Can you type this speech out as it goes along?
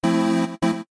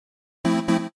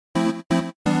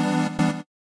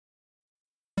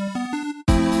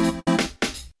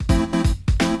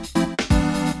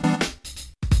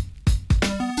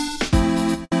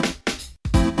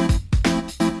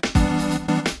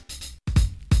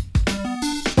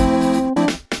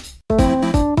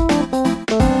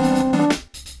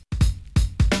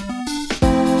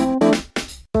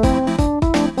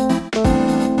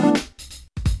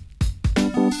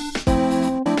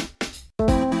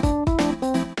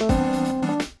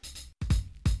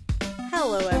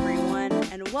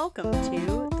welcome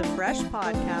to the Fresh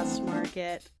Podcast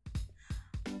Market.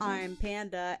 I'm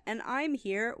Panda, and I'm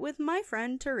here with my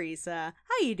friend Teresa.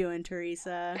 How you doing,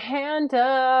 Teresa?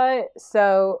 Panda!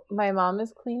 So, my mom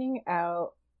is cleaning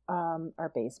out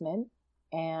our basement,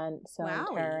 and so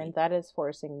in turn, that is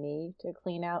forcing me to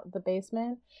clean out the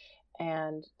basement.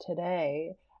 And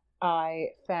today,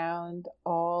 I found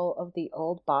all of the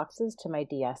old boxes to my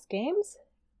DS games.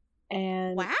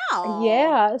 And wow.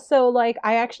 Yeah, so like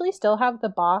I actually still have the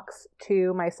box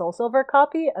to my Soul Silver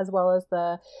copy as well as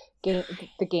the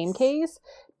game case.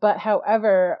 But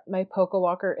however, my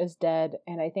Pokewalker is dead,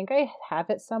 and I think I have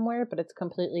it somewhere, but it's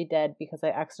completely dead because I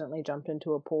accidentally jumped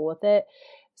into a pool with it.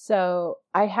 So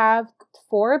I have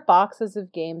 4 boxes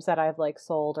of games that I've like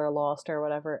sold or lost or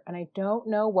whatever, and I don't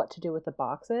know what to do with the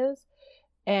boxes.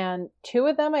 And 2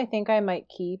 of them I think I might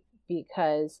keep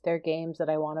because they're games that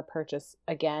I want to purchase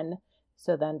again.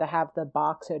 So then to have the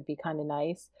box, it would be kind of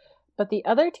nice. But the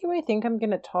other 2 I think I'm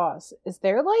going to toss. Is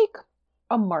there like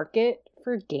a market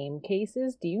for game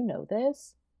cases? Do you know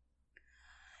this?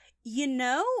 You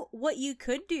know, what you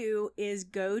could do is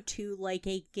go to like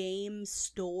a game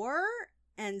store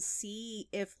and see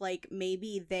if like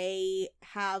maybe they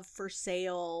have for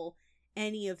sale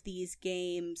any of these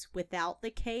games without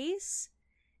the case.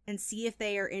 And see if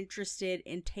they are interested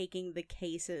in taking the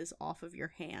cases off of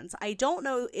your hands. I don't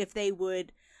know if they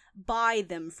would buy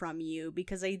them from you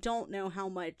because I don't know how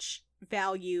much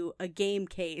value a game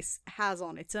case has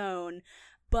on its own,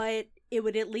 but it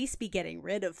would at least be getting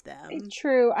rid of them.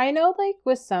 True. I know like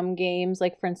with some games,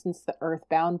 like for instance the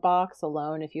Earthbound box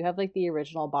alone, if you have like the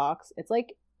original box, it's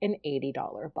like an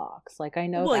 $80 box. Like I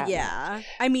know that. Well, yeah. Much.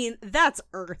 I mean, that's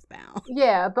Earthbound.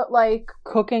 Yeah, but like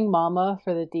Cooking Mama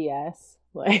for the DS.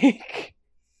 Like,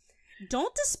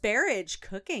 don't disparage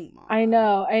Cooking Mama. I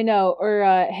know.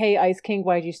 Or, hey, Ice King,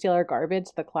 why'd you steal our garbage?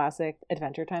 The classic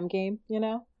Adventure Time game, you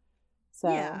know? So,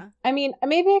 yeah. I mean,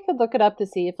 maybe I could look it up to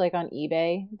see if, like, on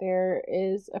eBay there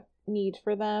is a need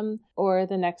for them. Or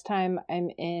the next time I'm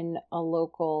in a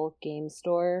local game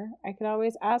store, I could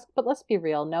always ask. But let's be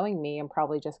real, knowing me, I'm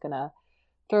probably just gonna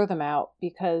throw them out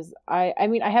because I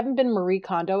mean, I haven't been Marie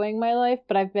Kondoing my life,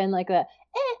 but I've been like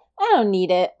I don't need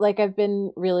it. Like, I've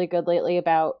been really good lately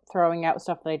about throwing out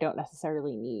stuff that I don't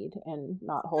necessarily need and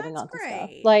not holding on to stuff.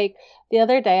 Like, the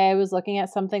other day I was looking at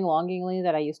something longingly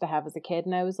that I used to have as a kid,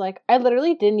 and I was like, I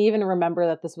literally didn't even remember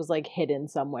that this was, like, hidden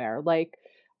somewhere. Like,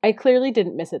 I clearly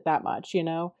didn't miss it that much, you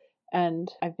know?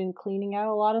 And I've been cleaning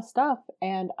out a lot of stuff,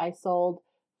 and I sold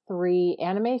 3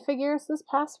 anime figures this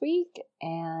past week,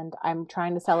 and I'm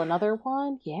trying to sell another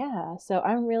one. Yeah, so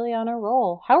I'm really on a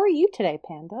roll. How are you today,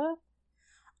 Panda?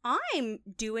 I'm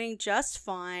doing just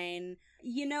fine.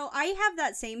 You know, I have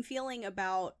that same feeling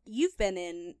about, you've been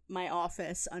in my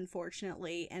office,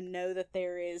 unfortunately, and know that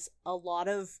there is a lot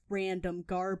of random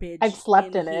garbage. I've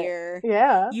slept in here. It.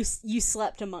 Yeah. You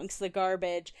slept amongst the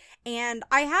garbage. And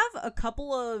I have a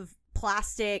couple of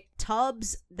plastic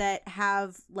tubs that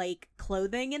have, like,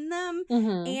 clothing in them.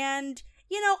 Mm-hmm. And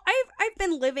you know, I've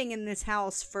been living in this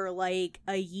house for like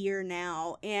a year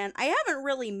now, and I haven't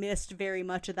really missed very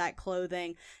much of that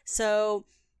clothing. So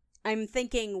I'm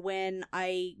thinking when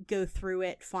I go through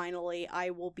it finally, I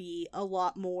will be a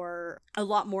lot more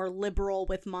liberal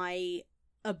with my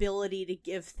ability to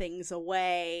give things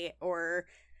away or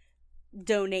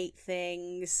donate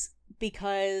things,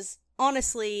 because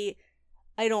honestly,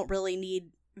 I don't really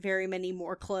need very many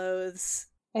more clothes.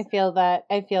 I feel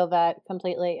that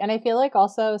completely. And I feel like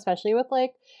also, especially with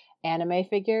like anime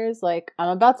figures, like I'm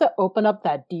about to open up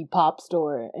that Depop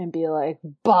store and be like,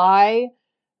 buy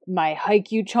my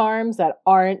Haikyuu charms that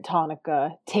aren't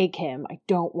Tonica. Take him. I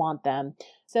don't want them.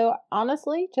 So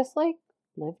honestly, just like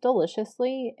live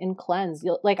deliciously and cleanse.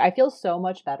 Like, I feel so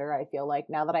much better. I feel like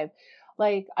now that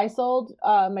I sold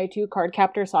my 2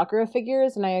 Cardcaptor Sakura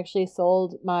figures, and I actually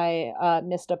sold my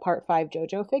Mista Part 5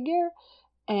 JoJo figure.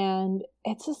 And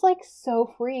it's just like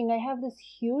so freeing. I have this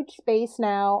huge space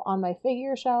now on my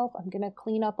figure shelf. I'm going to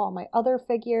clean up all my other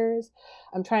figures.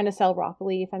 I'm trying to sell Rock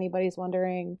Lee, if anybody's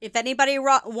wondering. If anybody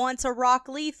wants a Rock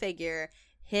Lee figure,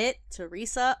 hit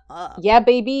Teresa up. Yeah,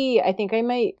 baby. I think I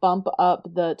might bump up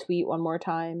the tweet one more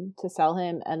time to sell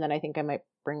him. And then I think I might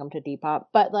bring them to Depop.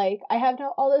 But like, I have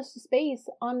now all this space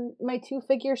on my 2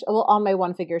 figures, well, on my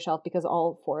 1 figure shelf, because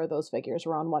all 4 of those figures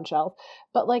were on 1 shelf.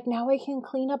 But like, now I can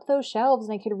clean up those shelves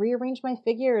and I could rearrange my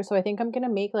figures. So I think I'm gonna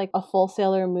make like a full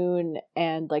Sailor Moon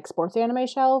and like sports anime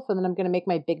shelf, and then I'm gonna make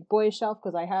my big boy shelf,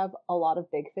 because I have a lot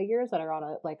of big figures that are on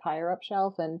a like higher up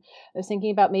shelf. And I was thinking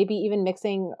about maybe even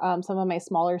mixing some of my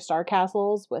smaller Star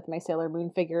Castles with my Sailor Moon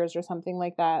figures or something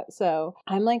like that. So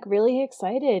I'm like really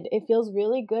excited. It feels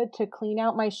really good to clean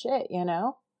out my shit, you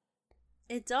know?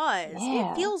 It does.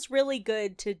 Yeah. It feels really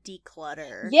good to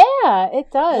declutter. Yeah,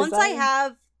 it does. Once I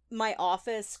have my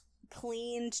office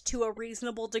cleaned to a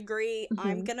reasonable degree,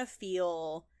 I'm gonna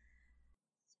feel...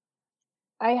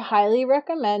 I highly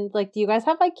recommend, like, do you guys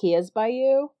have IKEAs by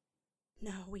you?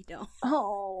 No, we don't.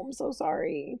 Oh, I'm so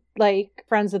sorry. Like,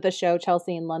 friends of the show,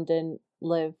 Chelsea and London,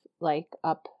 live, like,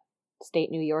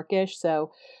 upstate New Yorkish,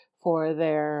 so for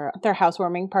their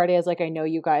housewarming party, I was like, I know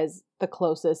you guys, the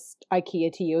closest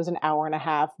IKEA to you is an hour and a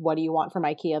half. What do you want from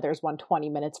IKEA? There's one 20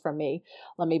 minutes from me.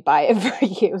 Let me buy it for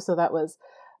you. So that was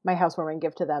my housewarming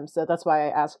gift to them. So that's why I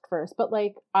asked first. But,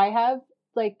 like, I have,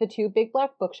 like, the 2 big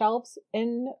black bookshelves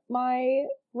in my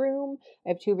room. I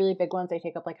have 2 really big ones. They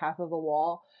take up, like, half of a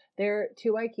wall. They're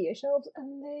 2 IKEA shelves,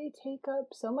 and they take up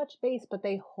so much space, but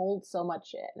they hold so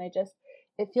much shit. And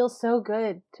it feels so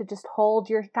good to just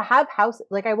to have house.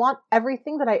 Like, I want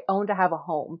everything that I own to have a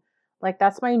home. Like,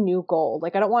 that's my new goal.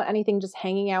 Like, I don't want anything just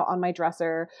hanging out on my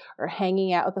dresser or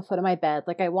hanging out at the foot of my bed.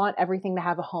 Like, I want everything to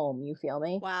have a home. You feel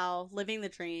me? Wow, living the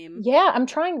dream. Yeah, I'm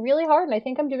trying really hard, and I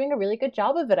think I'm doing a really good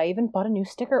job of it. I even bought a new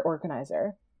sticker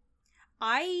organizer.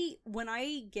 When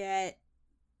I get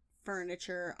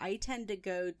furniture, I tend to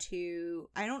go to,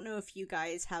 I don't know if you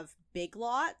guys have Big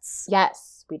Lots.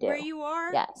 Yes, we do. Where you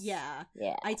are? Yes. Yeah.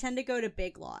 Yeah. I tend to go to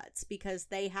Big Lots because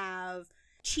they have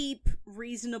cheap,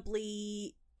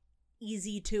 reasonably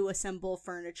easy to assemble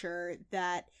furniture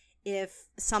that if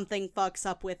something fucks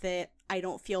up with it, I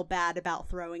don't feel bad about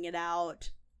throwing it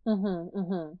out.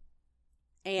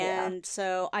 And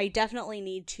so I definitely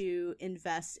need to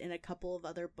invest in a couple of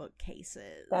other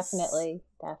bookcases. Definitely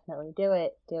do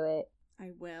it.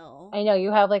 I will. I know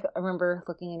you have, like, I remember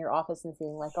looking in your office and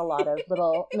seeing, like, a lot of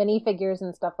little minifigures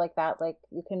and stuff like that. Like,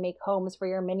 you can make homes for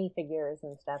your minifigures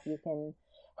and stuff. You can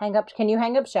can you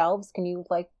hang up shelves? Can you,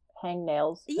 like, hang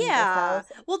nails? Yeah.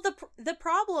 Well, the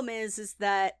problem is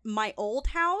that my old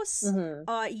house,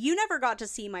 you never got to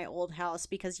see my old house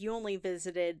because you only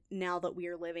visited now that we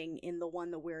are living in the one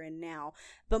that we're in now.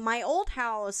 But my old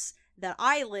house that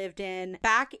I lived in,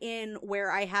 back in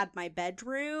where I had my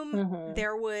bedroom,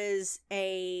 there was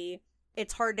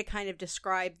it's hard to kind of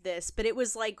describe this, but it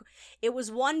was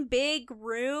one big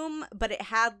room, but it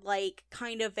had, like,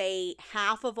 kind of a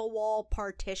half of a wall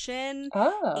partition.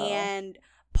 And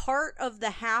part of the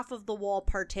half of the wall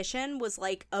partition was,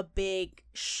 like, a big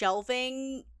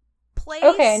shelving place.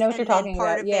 Okay, I know what you're talking about.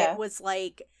 Part of it was,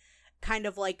 like, kind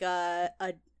of like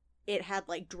it had,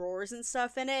 like, drawers and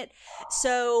stuff in it.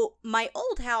 So my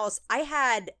old house, I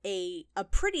had a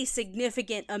pretty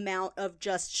significant amount of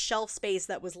just shelf space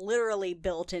that was literally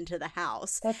built into the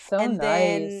house. That's so and nice.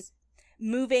 Then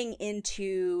moving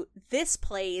into this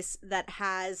place that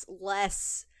has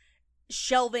less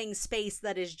shelving space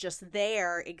that is just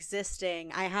there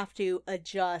existing, I have to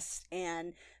adjust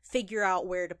and figure out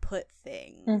where to put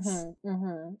things.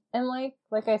 And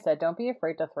like I said, don't be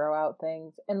afraid to throw out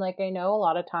things. And, like, I know a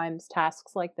lot of times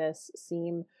tasks like this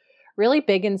seem really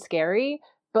big and scary,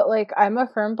 but, like, I'm a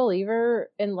firm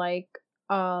believer in, like,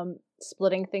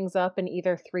 splitting things up in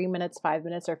either 3 minutes, 5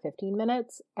 minutes, or 15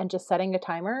 minutes and just setting a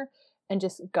timer and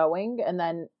just going. And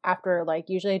then after, like,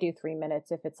 usually I do 3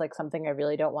 minutes if it's, like, something I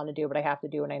really don't want to do, but I have to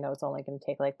do and I know it's only going to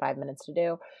take, like, 5 minutes to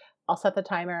do. I'll set the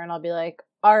timer and I'll be like,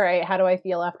 all right, how do I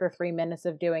feel after 3 minutes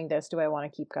of doing this? Do I want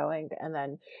to keep going? And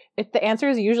then if the answer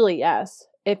is usually yes,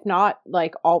 if not,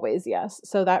 like, always yes.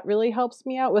 So that really helps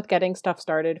me out with getting stuff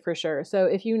started for sure. So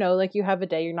if you know, like, you have a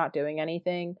day you're not doing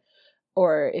anything,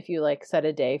 or if you, like, set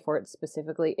a day for it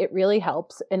specifically, it really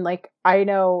helps. And, like, I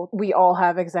know we all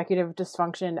have executive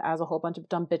dysfunction as a whole bunch of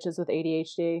dumb bitches with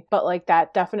ADHD, but, like,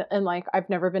 that definitely, and, like, I've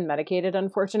never been medicated,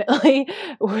 unfortunately,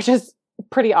 which is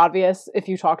pretty obvious if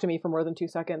you talk to me for more than 2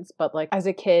 seconds. But, like, as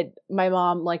a kid, my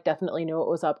mom, like, definitely knew what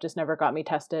was up, just never got me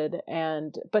tested.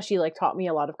 But she, like, taught me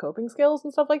a lot of coping skills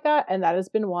and stuff like that. And that has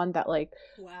been one that, like,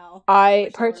 wow, I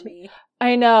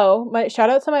know, shout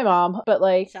out to my mom, but,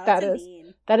 like,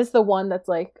 that is the one that's,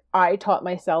 like, I taught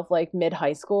myself, like, mid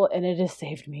high school, and it has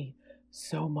saved me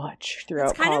so much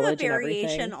throughout college. It's kind of a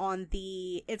variation on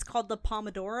it's called the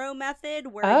Pomodoro method,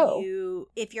 where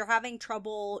if you're having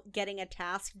trouble getting a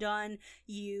task done,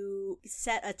 you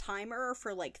set a timer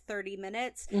for, like, 30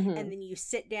 minutes, and then you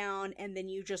sit down and then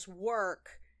you just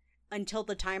work until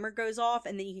the timer goes off,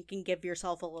 and then you can give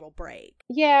yourself a little break.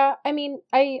 Yeah, I mean,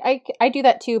 I do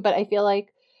that too, but I feel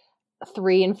like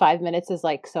 3 and 5 minutes is,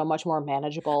 like, so much more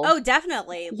manageable. Oh,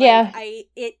 definitely. Yeah.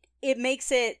 It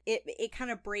makes it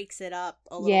kind of breaks it up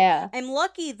a little. Yeah. I'm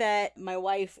lucky that my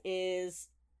wife is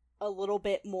a little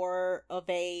bit more of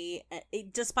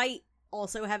despite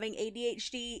also having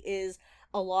ADHD, is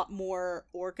a lot more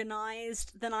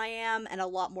organized than I am and a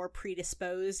lot more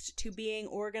predisposed to being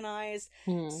organized.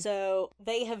 So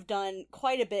they have done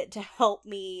quite a bit to help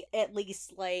me, at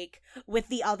least like with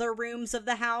the other rooms of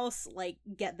the house, like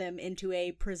get them into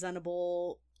a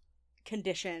presentable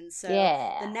condition. So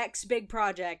the next big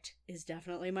project is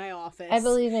definitely my office. I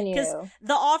believe in you. Because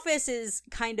the office is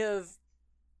kind of,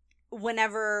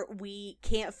 whenever we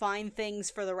can't find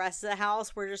things for the rest of the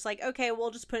house, we're just like, okay,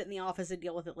 we'll just put it in the office and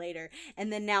deal with it later.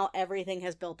 And then now everything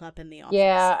has built up in the office.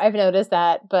 Yeah, I've noticed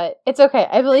that, but it's okay.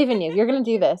 I believe in you. You're going to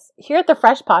do this. Here at the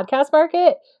Fresh Podcast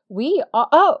Market, we are...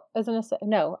 Oh,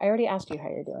 no, I already asked you how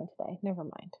you're doing today. Never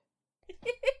mind.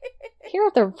 Here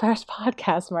at the Fresh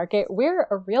Podcast Market, we're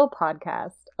a real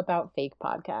podcast about fake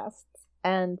podcasts.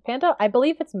 And Panda, I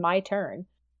believe it's my turn.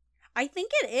 I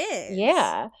think it is.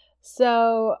 Yeah.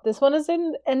 So this one is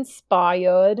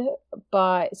inspired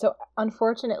by, so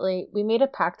unfortunately we made a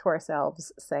pact to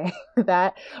ourselves saying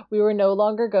that we were no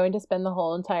longer going to spend the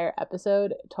whole entire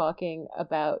episode talking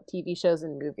about TV shows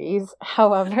and movies.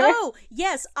 However, oh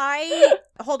yes,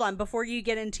 hold on, before you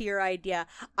get into your idea,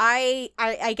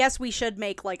 I guess we should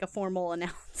make like a formal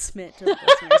announcement to the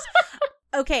listeners.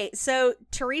 Okay, so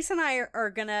Therese and I are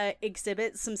gonna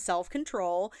exhibit some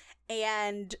self-control,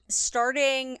 and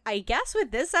starting, I guess,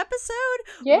 with this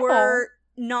episode, we're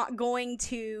not going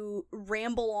to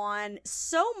ramble on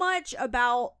so much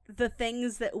about the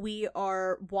things that we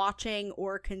are watching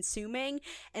or consuming,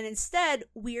 and instead,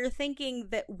 we're thinking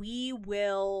that we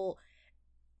will...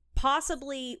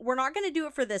 possibly, we're not going to do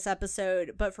it for this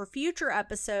episode, but for future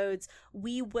episodes,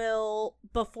 we will,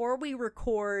 before we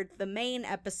record the main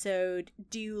episode,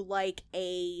 do like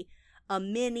a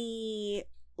mini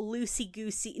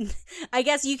loosey-goosey. I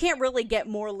guess you can't really get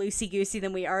more loosey-goosey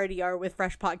than we already are with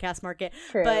Fresh Podcast Market.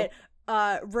 True. But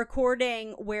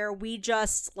recording where we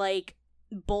just like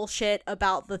bullshit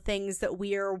about the things that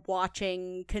we are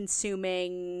watching,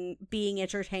 consuming, being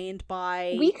entertained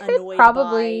by, we could annoyed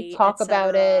probably by, talk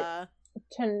about it.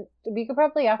 We could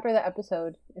probably, after the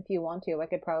episode, if you want to, I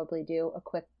could probably do a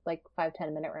quick like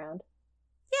 5-10 minute round.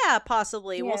 Yeah,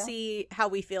 possibly. Yeah. We'll see how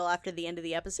we feel after the end of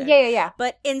the episode. Yeah.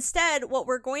 But instead, what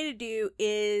we're going to do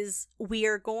is we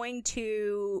are going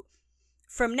to,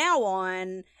 from now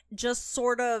on, just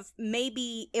sort of,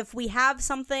 maybe if we have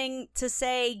something to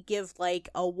say, give like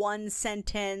a 1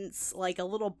 sentence, like a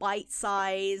little bite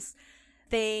size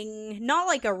thing, not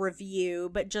like a review,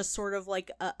 but just sort of like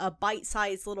a bite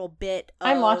size little bit of...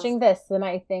 I'm watching this and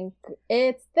I think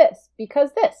it's this because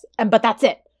this, but that's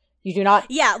it. You do not...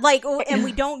 Yeah, like, and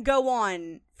we don't go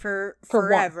on for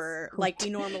forever like we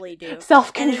normally do.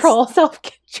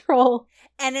 Self-control.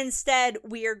 And instead,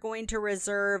 we are going to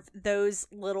reserve those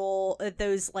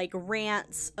like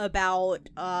rants about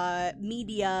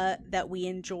media that we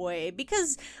enjoy,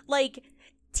 because like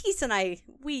Tease and I,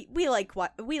 we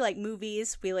like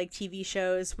movies, we like TV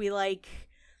shows, we like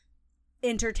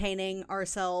entertaining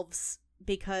ourselves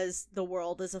because the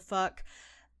world is a fuck.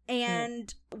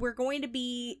 And we're going to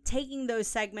be taking those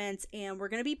segments and we're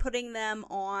going to be putting them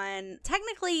on,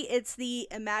 technically it's the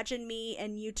Imagine Me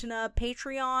and Utena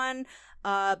Patreon,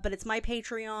 but it's my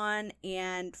Patreon,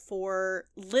 and for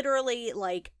literally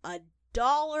like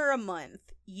 $1 a month,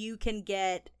 you can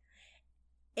get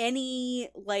any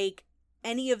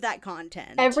of that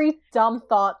content. Every dumb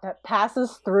thought that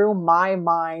passes through my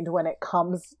mind when it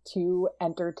comes to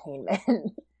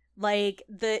entertainment. Like,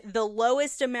 the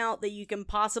lowest amount that you can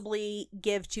possibly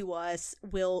give to us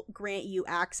will grant you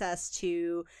access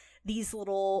to these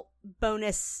little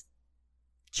bonus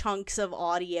chunks of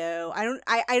audio.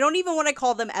 I don't even want to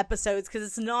call them episodes, because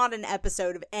it's not an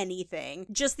episode of anything.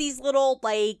 Just these little,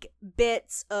 like,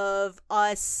 bits of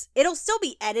us. It'll still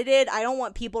be edited. I don't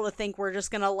want people to think we're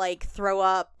just gonna, like, throw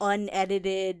up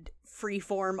unedited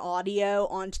freeform audio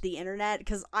onto the internet,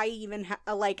 because I even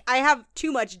I have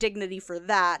too much dignity for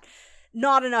that.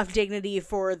 Not enough dignity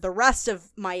for the rest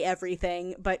of my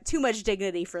everything, but too much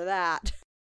dignity for that.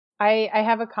 I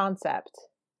have a concept.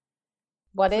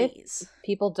 What Please. if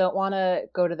people don't want to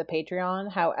go to the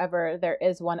Patreon? However, there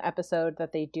is one episode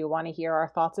that they do want to hear our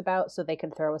thoughts about, so they can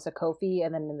throw us a Ko-fi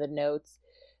and then in the notes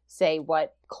say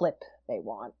what clip they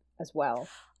want as well.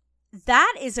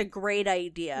 That is a great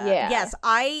idea. Yeah. Yes,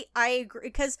 I agree,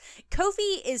 because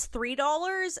Ko-fi is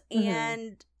 $3,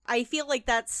 and I feel like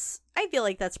that's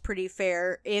pretty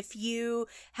fair. If you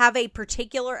have a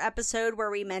particular episode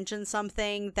where we mention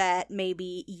something that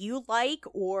maybe you like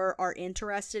or are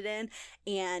interested in,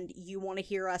 and you want to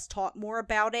hear us talk more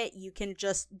about it, you can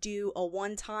just do a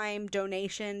one-time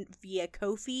donation via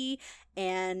Ko-fi,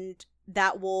 and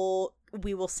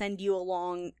we will send you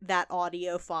along that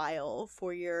audio file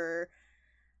for your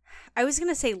I was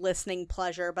gonna say listening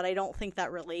pleasure, but I don't think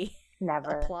that really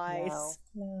applies.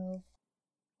 No.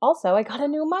 Also, I got a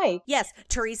new mic. Yes,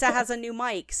 Teresa has a new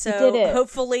mic, so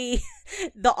hopefully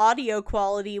the audio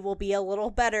quality will be a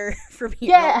little better for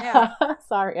me right now.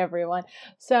 Sorry, everyone.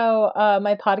 So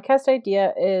my podcast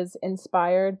idea is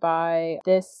inspired by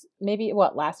this,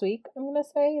 last week, I'm going to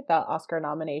say, the Oscar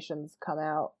nominations come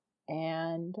out.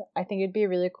 And I think it'd be a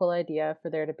really cool idea for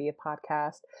there to be a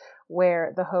podcast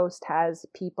where the host has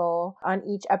people on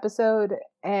each episode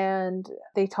and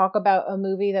they talk about a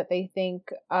movie that they think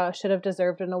should have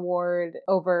deserved an award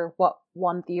over what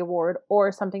won the award,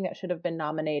 or something that should have been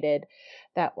nominated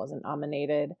that wasn't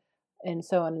nominated, and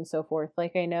so on and so forth.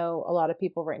 Like, I know a lot of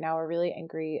people right now are really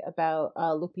angry about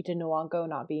Lupita Nyong'o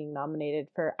not being nominated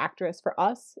for Actress for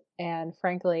Us, and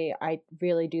frankly, I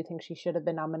really do think she should have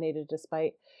been nominated,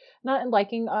 despite not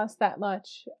liking Us that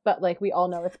much, but like, we all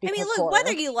know it's because look, horror.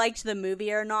 Whether you liked the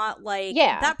movie or not, like,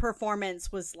 that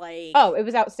performance was like, oh, it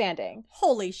was outstanding.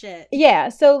 Holy shit. Yeah,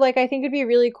 so like, I think it'd be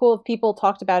really cool if people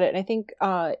talked about it, and I think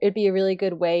it'd be a really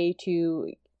good way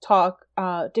to talk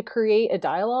to create a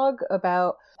dialogue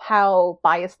about how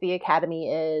biased the Academy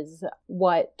is,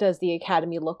 what does the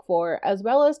Academy look for, as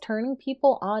well as turning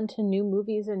people on to new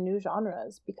movies and new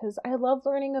genres, because I love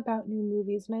learning about new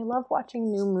movies and I love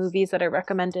watching new movies that are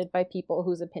recommended by people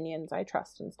whose opinions I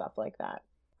trust and stuff like that.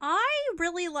 I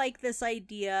really like this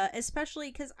idea,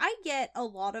 especially because I get a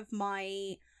lot of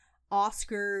my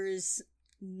Oscars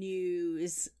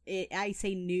news, I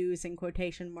say news in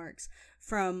quotation marks,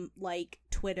 from like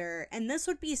Twitter, and this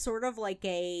would be sort of like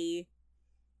a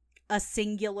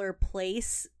singular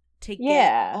place to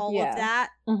get all of that.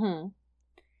 Mm-hmm.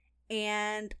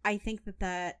 And I think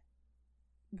that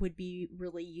would be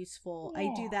really useful.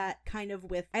 I do that kind of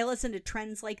I listen to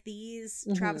Trends Like These,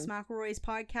 Travis McElroy's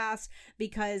podcast,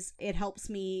 because it helps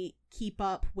me keep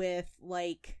up with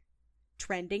like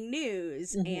trending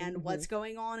news and what's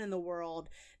going on in the world,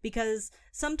 because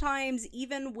sometimes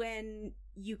even when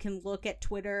you can look at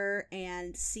Twitter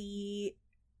and see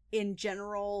in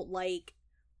general like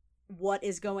what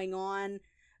is going on,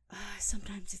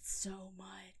 sometimes it's so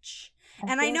much.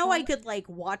 And I know I could like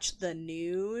watch the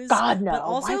news, God, no. But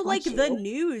also like the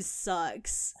news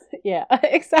sucks. Yeah,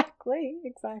 exactly.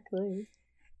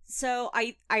 So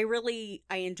I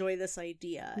enjoy this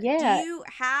idea. Yeah. Do you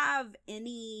have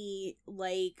any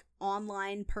like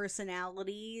online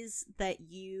personalities that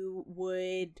you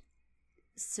would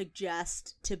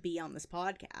suggest to be on this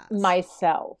podcast?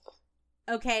 Myself.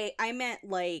 Okay, I meant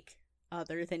like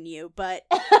other than you, but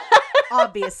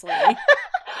obviously.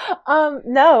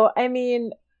 No, I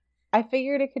mean, I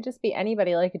figured it could just be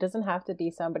anybody. Like, it doesn't have to be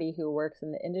somebody who works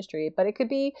in the industry, but it could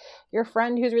be your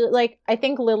friend who's really like, I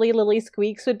think Lily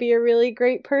Squeaks would be a really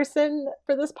great person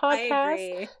for this podcast. I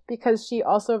agree. Because she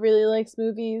also really likes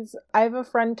movies. I have a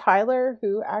friend, Tyler,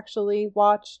 who actually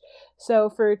watched, so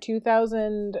for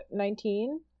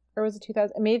 2019, or was it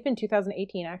 2000? It may have been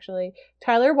 2018, actually.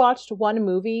 Tyler watched one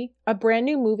movie, a brand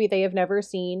new movie they have never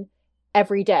seen,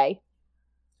 every day.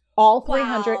 All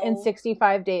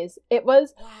 365 days. It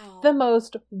was the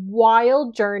most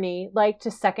wild journey, like,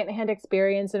 to secondhand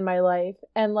experience in my life.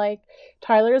 And, like,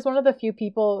 Tyler is one of the few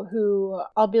people who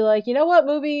I'll be like, you know what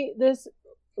movie this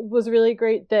was really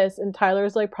great, this, and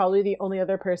Tyler's like probably the only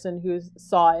other person who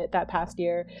saw it that past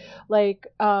year. Like,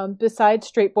 besides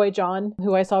Straight Boy John,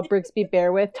 who I saw Brigsby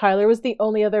Bear with, Tyler was the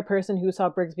only other person who saw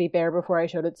Brigsby Bear before I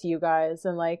showed it to you guys.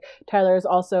 And like, Tyler is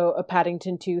also a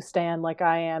Paddington 2 stan like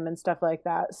I am and stuff like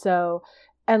that. So,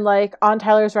 and like, on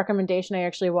Tyler's recommendation, I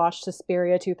actually watched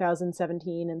Suspiria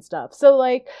 2017 and stuff. So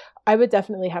like, I would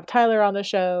definitely have Tyler on the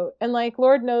show. And like,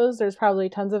 Lord knows there's probably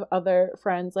tons of other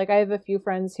friends. Like, I have a few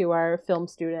friends who are film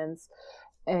students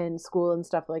in school and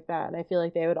stuff like that. And I feel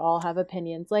like they would all have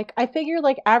opinions. Like, I figure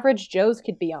like average Joes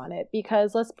could be on it,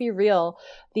 because let's be real,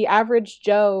 the average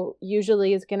Joe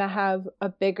usually is going to have a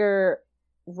bigger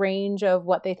range of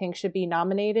what they think should be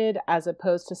nominated as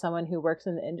opposed to someone who works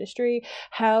in the industry.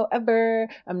 However,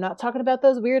 I'm not talking about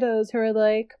those weirdos who are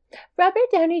like, Robert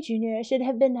Downey Jr. should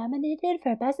have been nominated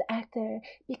for Best Actor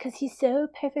because he so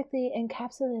perfectly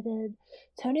encapsulated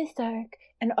Tony Stark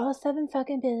and all 7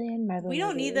 fucking billion Marvel movies. We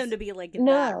don't need them to be like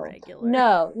that regular.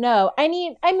 No. I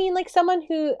mean like someone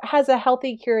who has a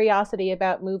healthy curiosity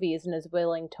about movies and is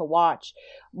willing to watch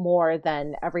more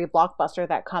than every blockbuster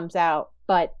that comes out,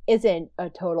 but isn't a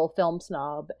total film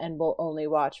snob and will only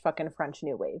watch fucking French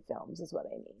New Wave films, is what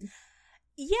I mean.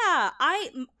 Yeah,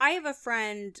 I have a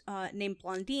friend named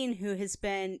Blondine who has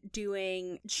been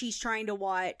she's trying to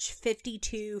watch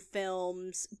 52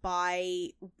 films by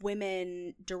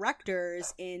women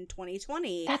directors in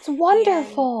 2020. That's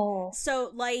wonderful. And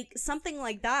so like something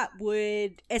like that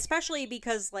would, especially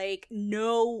because like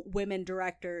no women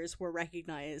directors were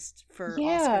recognized for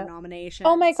Oscar nominations.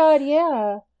 Oh my god,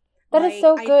 yeah. That is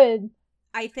so good.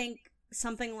 I think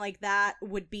something like that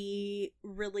would be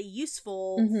really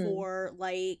useful for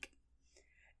like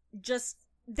just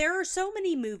there are so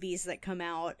many movies that come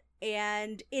out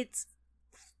and it's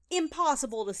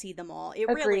impossible to see them all. It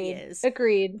really is.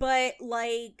 Agreed. But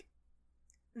like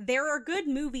there are good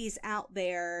movies out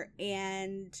there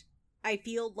and I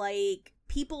feel like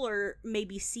people are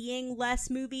maybe seeing less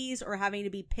movies or having to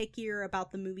be pickier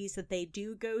about the movies that they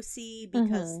do go see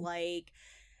because like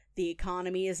the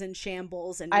economy is in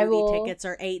shambles and movie tickets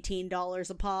are $18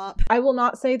 a pop. I will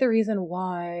not say the reason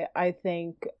why. I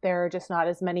think there are just not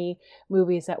as many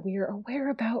movies that we are aware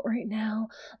about right now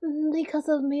because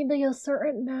of maybe a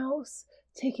certain mouse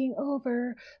taking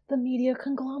over the media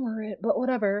conglomerate, but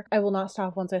whatever. I will not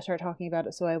stop once I start talking about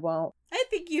it, so I won't. I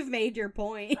think you've made your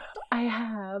point. I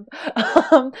have.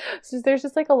 So there's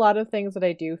just like a lot of things that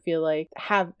I do feel like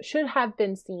should have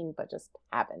been seen, but just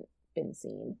haven't been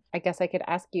seen. I guess I could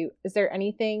ask you, is there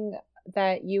anything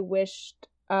that you wished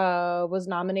was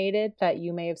nominated that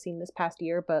you may have seen this past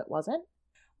year but wasn't?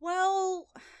 Well,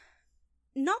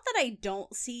 not that I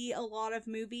don't see a lot of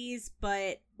movies,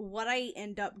 but what I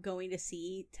end up going to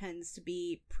see tends to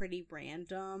be pretty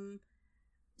random.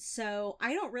 So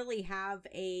I don't really have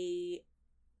a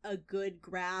good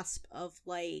grasp of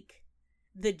like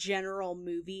the general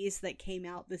movies that came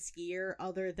out this year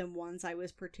other than ones I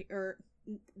was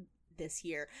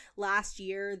last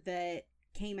year that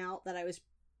came out that I was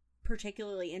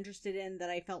particularly interested in that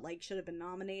I felt like should have been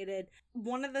nominated.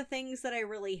 One of the things that I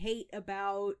really hate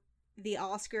about the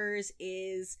Oscars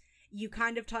is, you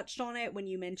kind of touched on it when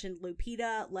you mentioned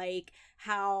Lupita, like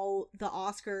how the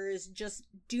Oscars just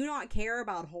do not care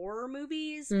about horror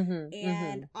movies.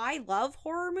 And I love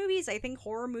horror movies. I think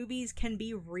horror movies can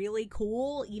be really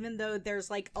cool, even though there's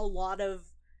like a lot of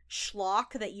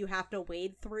schlock that you have to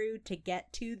wade through to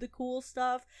get to the cool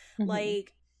stuff.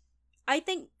 Like, I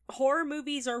think horror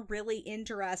movies are really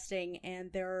interesting and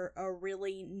they're a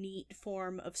really neat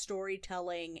form of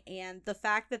storytelling, and the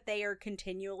fact that they are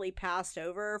continually passed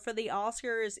over for the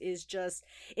Oscars is just,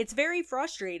 it's very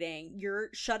frustrating. You're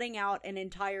shutting out an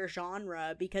entire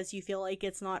genre because you feel like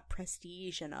it's not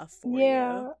prestige enough for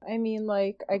you. I mean,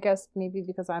 like, I guess maybe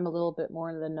because I'm a little bit more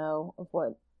in the know of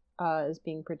what is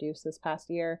being produced this past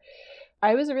year.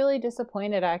 I was really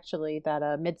disappointed actually that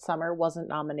Midsommar wasn't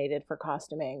nominated for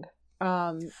costuming.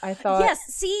 I thought, yes,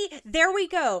 see, there we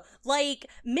go. Like,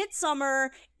 Midsommar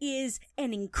is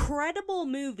an incredible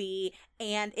movie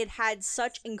and it had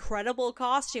such incredible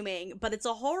costuming, but it's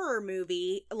a horror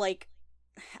movie. Like,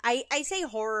 I say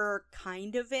horror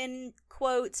kind of in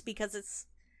quotes because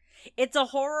it's a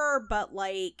horror, but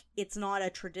like it's not a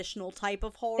traditional type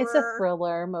of horror. It's a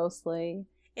thriller mostly.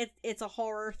 It's a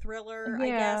horror thriller, I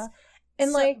guess.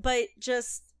 And like, but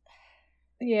just,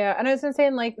 yeah, and I was gonna say,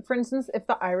 like, for instance, if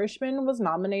The Irishman was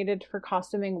nominated for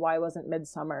costuming, why wasn't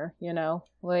Midsommar? You know,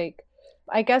 like,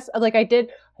 I guess, like, I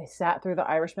sat through The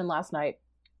Irishman last night.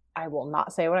 I will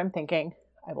not say what I'm thinking.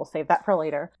 I will save that for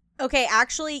later. Okay,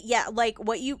 actually, yeah, like,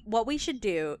 what we should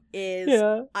do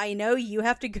is, I know you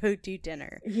have to go do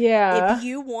dinner. Yeah. If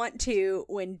you want to,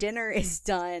 when dinner is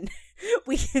done,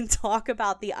 we can talk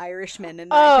about The Irishman,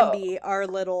 and that can be our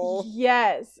little...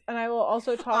 Yes, and I will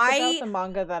also talk about the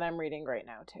manga that I'm reading right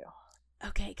now, too.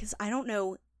 Okay, because I don't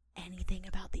know anything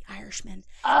about The Irishman.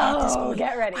 Oh, at this point.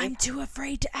 Get ready. I'm too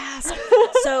afraid to ask.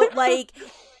 So, like...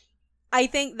 I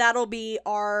think that'll be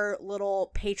our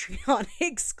little Patreon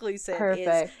exclusive.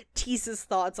 Perfect. Is Tisa's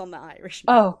thoughts on The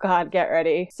Irishman. Oh, God, get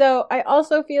ready. So I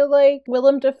also feel like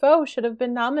Willem Dafoe should have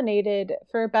been nominated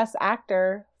for Best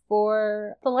Actor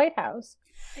for The Lighthouse.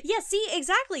 Yeah, see,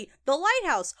 exactly. The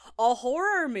Lighthouse, a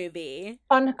horror movie.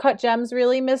 Uncut Gems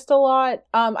really missed a lot.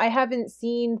 I haven't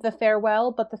seen The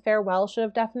Farewell, but The Farewell should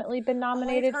have definitely been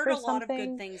nominated for something. I've heard a lot of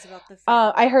good things about The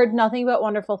Farewell. I heard nothing but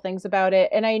wonderful things about it,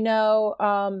 and I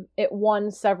know it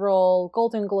won several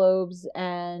Golden Globes,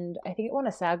 and I think it won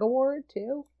a SAG award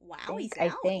too. Wow,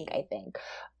 I think.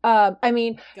 I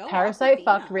mean, Parasite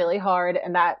fucked really hard,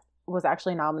 and that was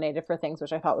actually nominated for things,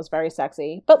 which I thought was very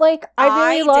sexy. But like,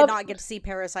 I really did not get to see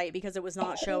Parasite because it was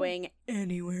not showing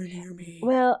anywhere near me.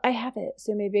 Well, I have it,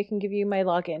 so maybe I can give you my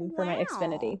login for my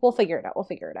Xfinity. We'll figure it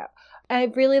out.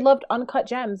 I really loved Uncut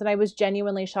Gems, and I was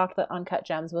genuinely shocked that Uncut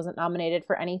Gems wasn't nominated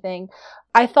for anything.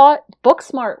 I thought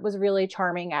Booksmart was really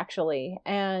charming, actually,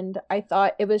 and I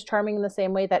thought it was charming in the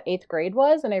same way that 8th Grade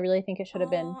was, and I really think it should have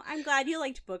been. I'm glad you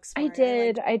liked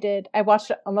Booksmart. I did. I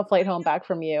watched it on the flight home back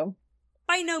from you.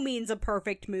 By no means a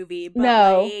perfect movie, but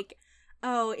like,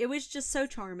 oh, it was just so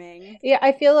charming. Yeah,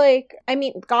 I feel like, I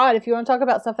mean, God, if you want to talk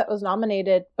about stuff that was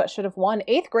nominated but should have won,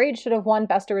 8th Grade should have won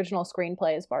Best Original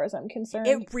Screenplay as far as I'm concerned.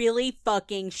 It really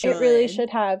fucking should. It really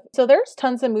should have. So there's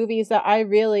tons of movies that I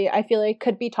feel like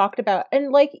could be talked about.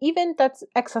 And like, even that's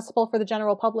accessible for the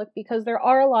general public, because there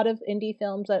are a lot of indie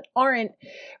films that aren't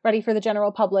ready for the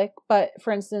general public, but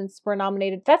for instance, were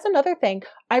nominated. That's another thing.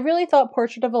 I really thought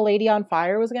Portrait of a Lady on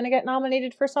Fire was going to get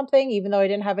nominated for something, even though I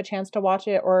didn't have a chance to watch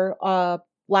it, or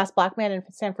Last Black Man in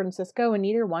San Francisco, and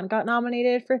neither one got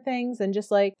nominated for things. And just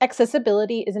like,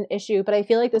 accessibility is an issue, but I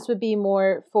feel like this would be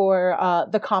more for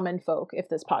the common folk if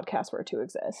this podcast were to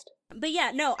exist. But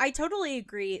yeah, no, I totally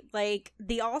agree. Like,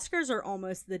 the Oscars are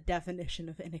almost the definition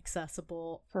of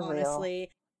inaccessible, for honestly. Real.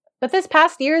 But this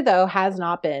past year, though, has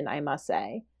not been, I must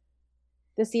say.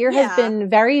 This year has been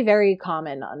very, very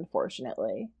common,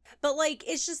 unfortunately. But, like,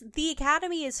 it's just, the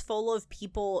Academy is full of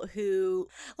people who,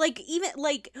 like, even,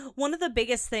 like, one of the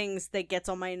biggest things that gets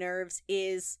on my nerves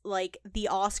is, like, the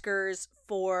Oscar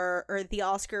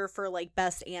for, like,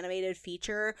 Best Animated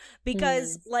Feature.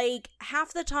 Because, like,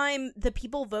 half the time, the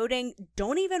people voting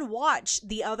don't even watch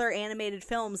the other animated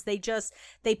films. They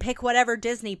pick whatever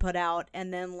Disney put out,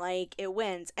 and then, like, it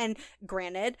wins. And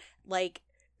granted, like,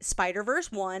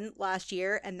 Spider-Verse won last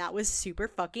year, and that was super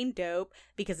fucking dope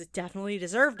because it definitely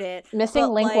deserved it. Missing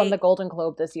Link won the Golden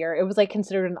Globe this year. It was like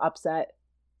considered an upset.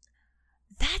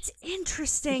 That's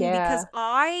interesting because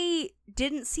I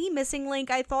didn't see Missing Link.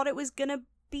 I thought it was gonna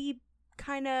be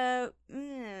kind of.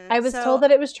 I was told that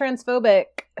it was transphobic.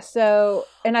 So,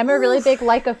 and I'm a really big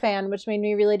Laika fan, which made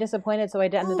me really disappointed. So I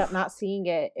ended up not seeing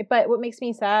it. But what makes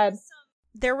me sad.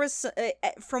 There was,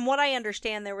 from what I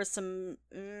understand, there was some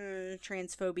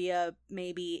transphobia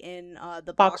maybe in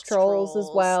the Box Trolls as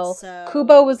well. So.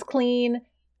 Kubo was clean,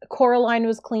 Coraline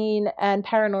was clean, and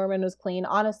Paranorman was clean.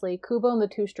 Honestly, Kubo and the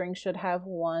Two Strings should have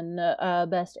won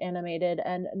Best Animated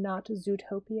and not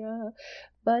Zootopia.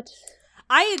 But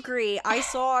I agree. I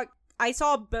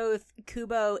saw both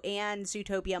Kubo and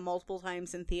Zootopia multiple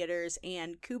times in theaters,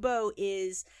 and Kubo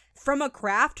is, from a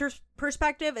craft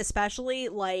perspective, especially,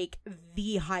 like,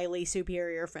 the highly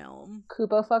superior film.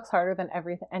 Kubo fucks harder than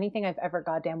anything I've ever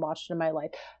goddamn watched in my life.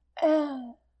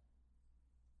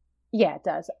 Yeah, it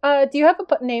does. Do you have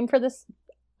a name for this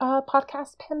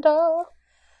podcast, Panda?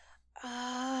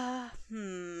 Let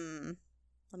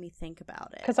me think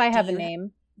about it. Because I have a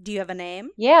name. Do you have a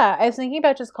name? Yeah, I was thinking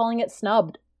about just calling it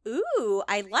Snubbed. Ooh,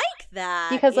 I like that.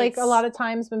 Because, like, a lot of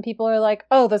times when people are like,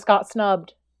 oh, this got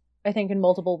snubbed, I think in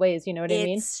multiple ways, you know what I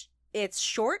mean? It's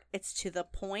short, it's to the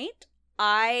point.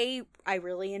 I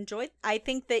really enjoyed. I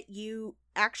think that you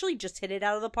actually just hit it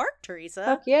out of the park, Teresa.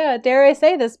 Fuck yeah, dare I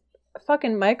say, this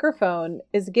fucking microphone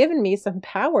is giving me some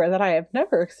power that I have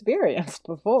never experienced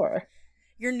before.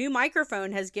 Your new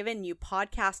microphone has given you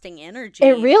podcasting energy.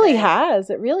 It really has.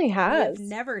 It really has. I've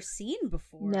never seen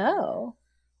before. No.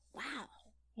 Wow.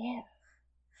 Yeah.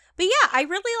 But yeah, I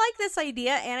really like this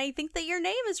idea, and I think that your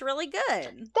name is really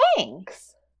good.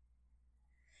 Thanks.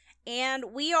 And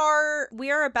we are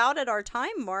about at our time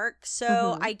mark,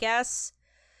 so I guess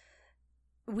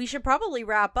we should probably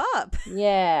wrap up.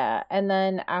 Yeah, and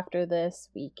then after this,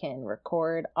 we can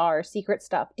record our secret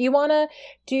stuff. Do you want to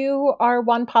do our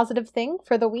one positive thing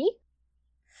for the week?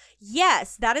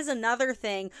 Yes, that is another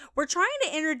thing. We're trying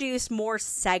to introduce more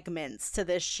segments to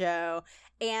this show.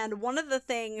 And one of the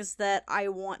things that I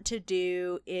want to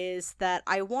do is that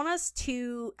I want us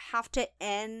to have to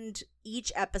end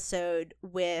each episode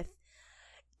with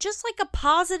just like a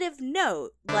positive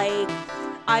note, like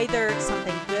either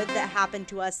something good that happened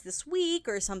to us this week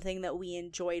or something that we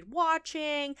enjoyed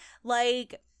watching.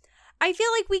 Like, I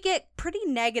feel like we get pretty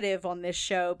negative on this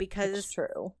show because it's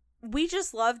true. We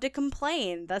just love to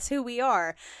complain. That's who we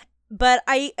are. But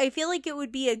I feel like it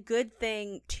would be a good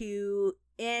thing to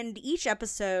end each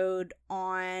episode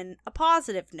on a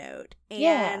positive note.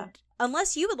 And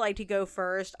unless you would like to go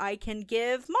first, I can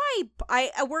give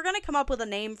we're going to come up with a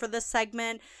name for this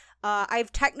segment. I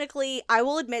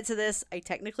will admit to this, I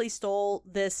technically stole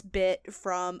this bit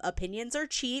from Opinions Are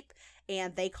Cheap,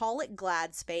 and they call it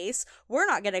Glad Space. We're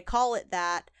not going to call it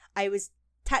that. I was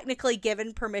technically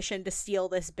given permission to steal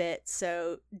this bit,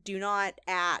 so do not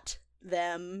at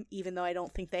them, even though I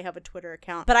don't think they have a Twitter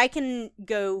account. But I can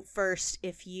go first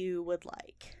if you would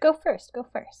like. Go first.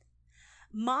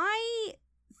 My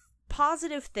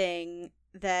positive thing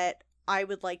that I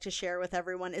would like to share with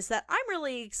everyone is that I'm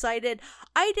really excited.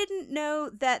 I didn't know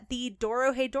that the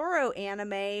Dorohedoro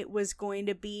anime was going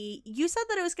to be... You said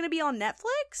that it was going to be on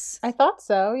Netflix? I thought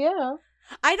so, yeah.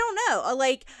 I don't know.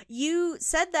 Like, you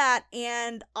said that,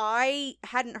 and I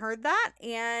hadn't heard that,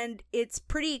 and it's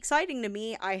pretty exciting to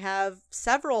me. I have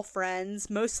several friends,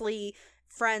 mostly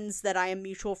friends that I am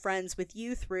mutual friends with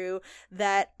you through,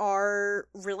 that are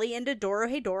really into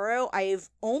Dorohedoro. I've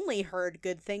only heard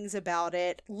good things about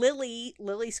it. Lily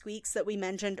Squeaks, that we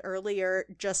mentioned earlier,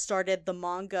 just started the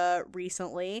manga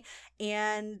recently,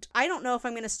 and I don't know if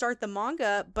I'm going to start the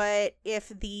manga, but if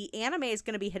the anime is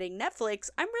going to be hitting Netflix,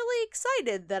 I'm really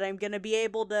excited that I'm going to be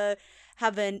able to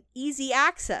have an easy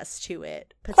access to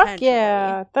it, potentially. Fuck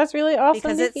yeah, that's really awesome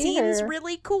because it seems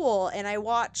really cool, and I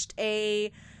watched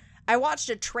a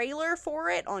trailer for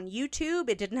it on YouTube.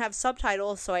 It didn't have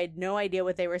subtitles, so I had no idea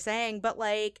what they were saying, but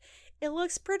like, it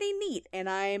looks pretty neat, and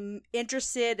I'm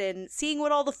interested in seeing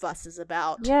what all the fuss is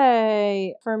about.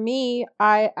 Yay! For me,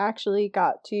 I actually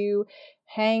got to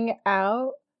hang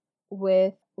out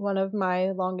with one of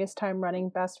my longest time running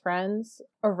best friends,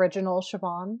 Original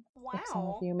Siobhan. Wow. If some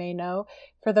of you may know.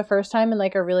 For the first time in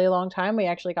like a really long time, we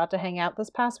actually got to hang out this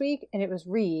past week, and it was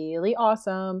really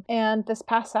awesome. And this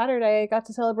past Saturday, I got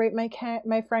to celebrate my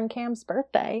friend Cam's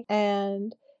birthday.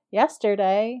 And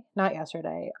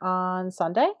on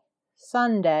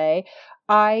Sunday,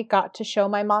 I got to show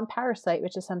my mom Parasite,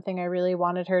 which is something I really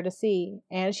wanted her to see.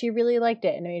 And she really liked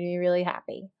it, and it made me really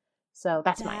happy. So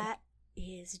that's mine. That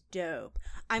is dope.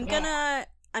 I'm gonna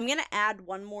add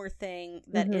one more thing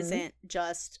that isn't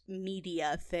just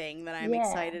media thing that I'm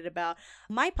excited about.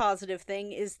 My positive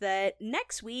thing is that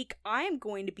next week I am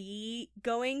going to be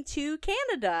going to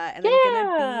Canada, and I'm going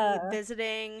to be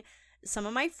visiting some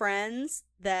of my friends.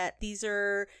 That these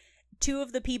are two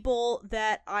of the people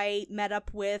that I met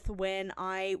up with when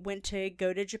I went to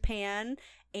go to Japan,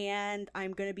 and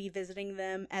I'm going to be visiting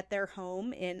them at their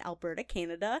home in Alberta,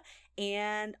 Canada,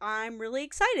 and I'm really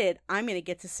excited. I'm going to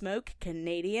get to smoke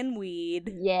Canadian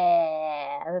weed.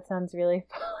 Yeah, that sounds really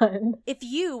fun. If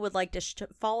you would like to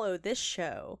follow this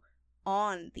show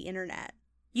on the internet,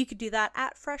 you could do that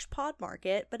at Fresh Pod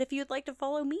Market, but if you'd like to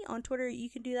follow me on Twitter, you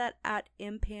can do that at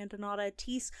Impandanata.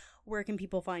 Tease, where can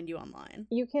people find you online?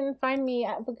 You can find me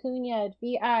at Vicuñad,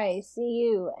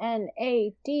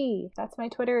 Vicunad. That's my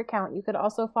Twitter account. You could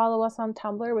also follow us on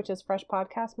Tumblr, which is Fresh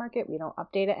Podcast Market. We don't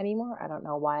update it anymore. I don't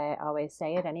know why I always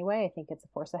say it anyway. I think it's a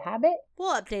force of habit.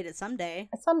 We'll update it someday.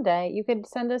 Someday. You could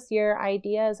send us your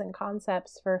ideas and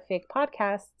concepts for fake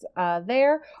podcasts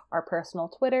there, our personal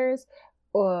Twitters,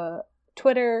 or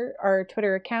Twitter, our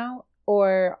Twitter account,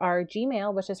 or our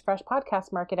Gmail, which is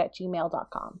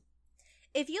freshpodcastmarket@gmail.com.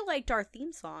 If you liked our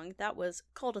theme song, that was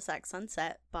Cul-de-sac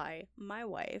Sunset by my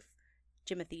wife,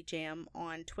 Jimothy Jam,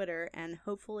 on Twitter, and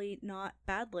hopefully not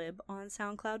Badlib on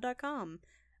SoundCloud.com.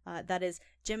 That is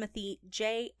Jimothy,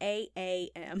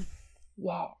 Jaam.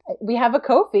 Yeah. We have a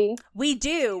Ko-fi. We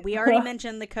do. We already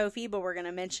mentioned the Ko-fi, but we're going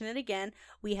to mention it again.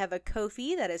 We have a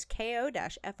Ko-fi that is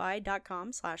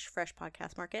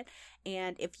ko-fi.com/freshpodcastmarket.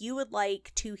 And if you would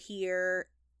like to hear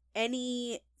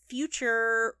any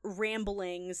future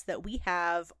ramblings that we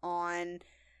have on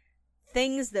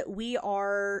things that we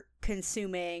are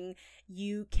consuming,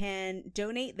 you can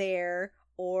donate there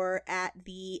or at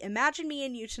the Imagine Me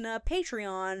and Utena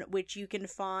Patreon, which you can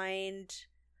find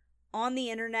on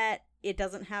the internet. It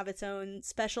doesn't have its own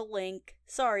special link.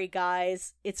 Sorry,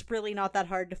 guys. It's really not that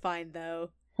hard to find, though.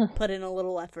 Put in a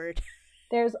little effort.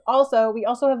 We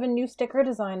also have a new sticker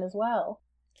design as well.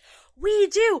 We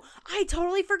do! I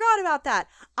totally forgot about that.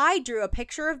 I drew a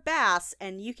picture of Bass,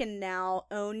 and you can now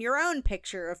own your own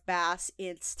picture of Bass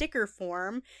in sticker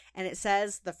form, and it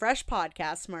says The Fresh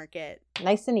Podcast Market.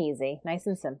 Nice and easy. Nice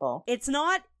and simple. It's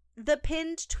not the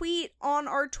pinned tweet on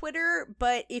our Twitter,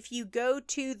 but if you go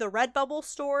to the Redbubble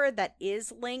store that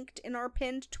is linked in our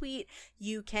pinned tweet,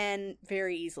 you can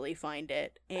very easily find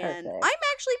it. And Perfect. I'm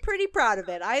actually pretty proud of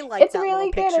it. I like that really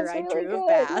little picture I drew of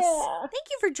Bass. Yeah. Thank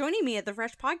you for joining me at the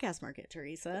Fresh Podcast Market,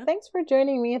 Teresa. Thanks for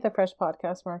joining me at the Fresh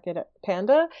Podcast Market,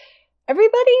 Panda.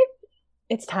 Everybody,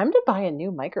 it's time to buy a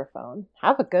new microphone.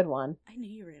 Have a good one. I knew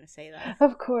you were going to say that.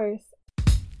 Of course.